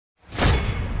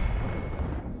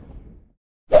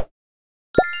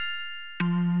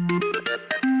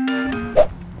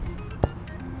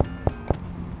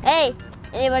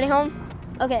Anybody home?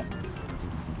 Okay.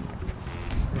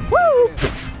 Woo!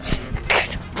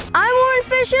 I'm Warren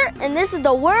Fisher, and this is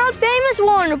the world famous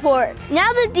Warren Report.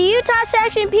 Now that the Utah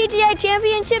Section PGA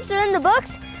Championships are in the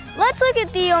books, let's look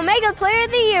at the Omega Player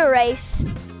of the Year race.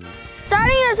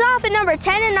 Starting us off at number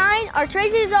 10 and 9 are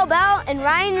Tracy Zobel and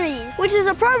Ryan Rees, which is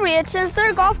appropriate since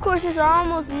their golf courses are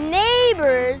almost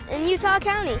neighbors in Utah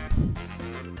County.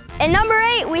 At number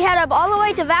 8, we head up all the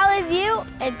way to Valley View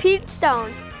and Pete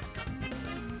Stone.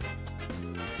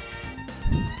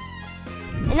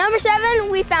 At number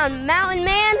 7, we found Mountain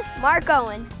Man, Mark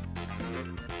Owen.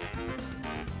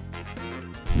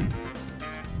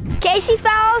 Casey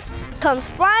Fowles comes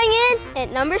flying in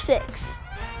at number 6.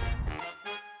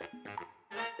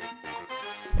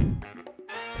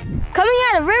 Coming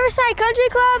out of Riverside Country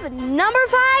Club, number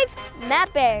 5,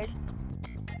 Matt Baird.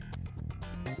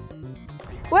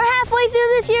 We're halfway through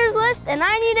this year's list and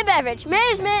I need a beverage.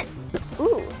 Management.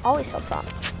 Ooh, always so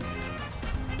prompt.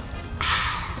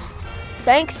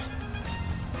 Thanks.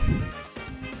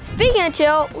 Speaking of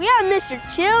chill, we have Mr.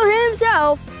 Chill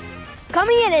himself.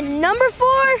 Coming in at number 4,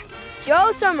 Joe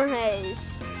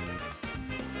Summerhays.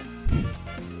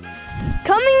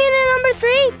 Coming in at number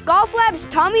 3, Golf Lab's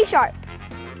Tommy Sharp.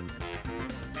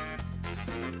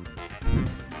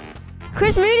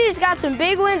 Chris Moody's got some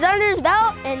big wins under his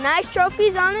belt and nice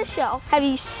trophies on his shelf. Have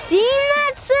you seen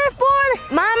that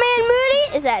surfboard? My man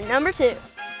Moody is at number 2.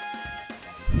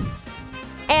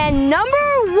 And number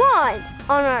 1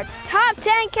 on our top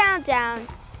 10 countdown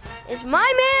is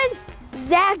my man,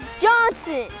 Zach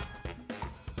Johnson.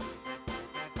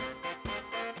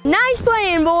 Nice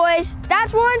playing, boys.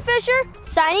 That's Warren Fisher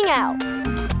signing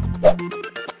out.